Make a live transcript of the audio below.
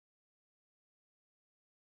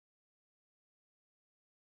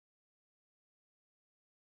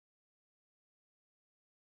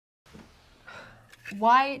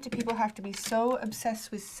Why do people have to be so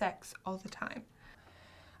obsessed with sex all the time?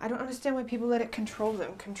 I don't understand why people let it control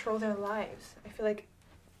them, control their lives. I feel like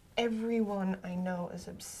everyone I know is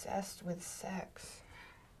obsessed with sex.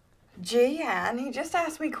 Gee, Anne, he just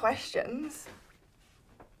asked me questions.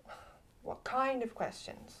 What kind of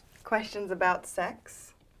questions? Questions about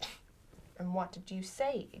sex. And what did you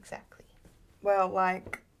say exactly? Well,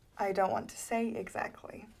 like, I don't want to say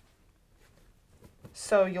exactly.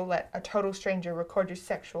 So you'll let a total stranger record your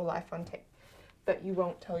sexual life on tape, but you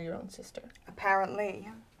won't tell your own sister? Apparently.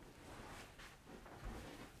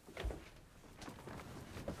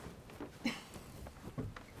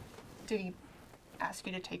 Did he ask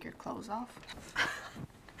you to take your clothes off?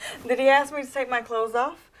 Did he ask me to take my clothes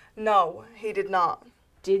off? No, he did not.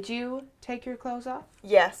 Did you take your clothes off?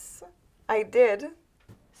 Yes, I did.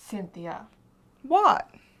 Cynthia. What?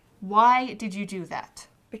 Why did you do that?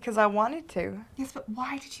 Because I wanted to. Yes, but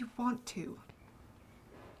why did you want to?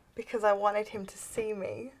 Because I wanted him to see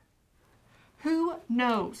me. Who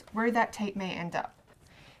knows where that tape may end up?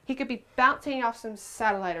 He could be bouncing off some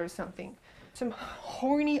satellite or something. Some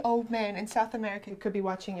horny old man in South America could be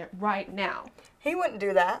watching it right now. He wouldn't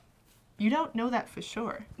do that. You don't know that for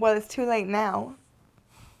sure. Well, it's too late now.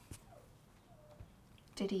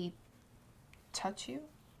 Did he touch you?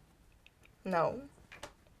 No.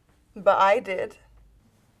 But I did.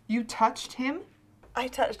 You touched him? I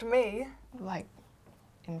touched me. Like,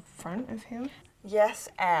 in front of him? Yes,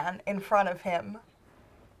 Anne, in front of him.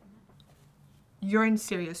 You're in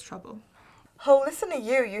serious trouble. Oh, listen to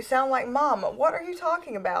you. You sound like Mom. What are you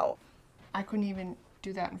talking about? I couldn't even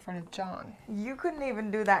do that in front of John. You couldn't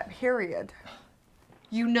even do that, period.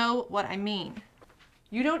 You know what I mean.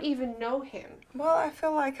 You don't even know him. Well, I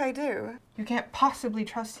feel like I do. You can't possibly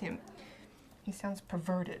trust him. He sounds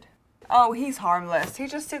perverted. Oh, he's harmless. He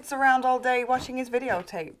just sits around all day watching his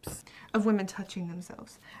videotapes. Of women touching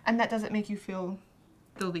themselves. And that doesn't make you feel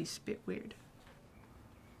the least bit weird.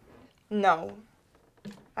 No.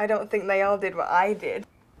 I don't think they all did what I did.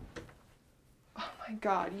 Oh my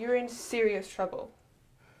God, you're in serious trouble.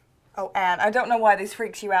 Oh, Anne, I don't know why this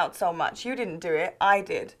freaks you out so much. You didn't do it. I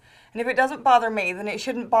did. And if it doesn't bother me, then it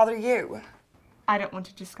shouldn't bother you. I don't want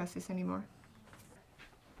to discuss this anymore.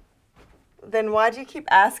 Then why'd you keep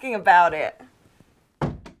asking about it?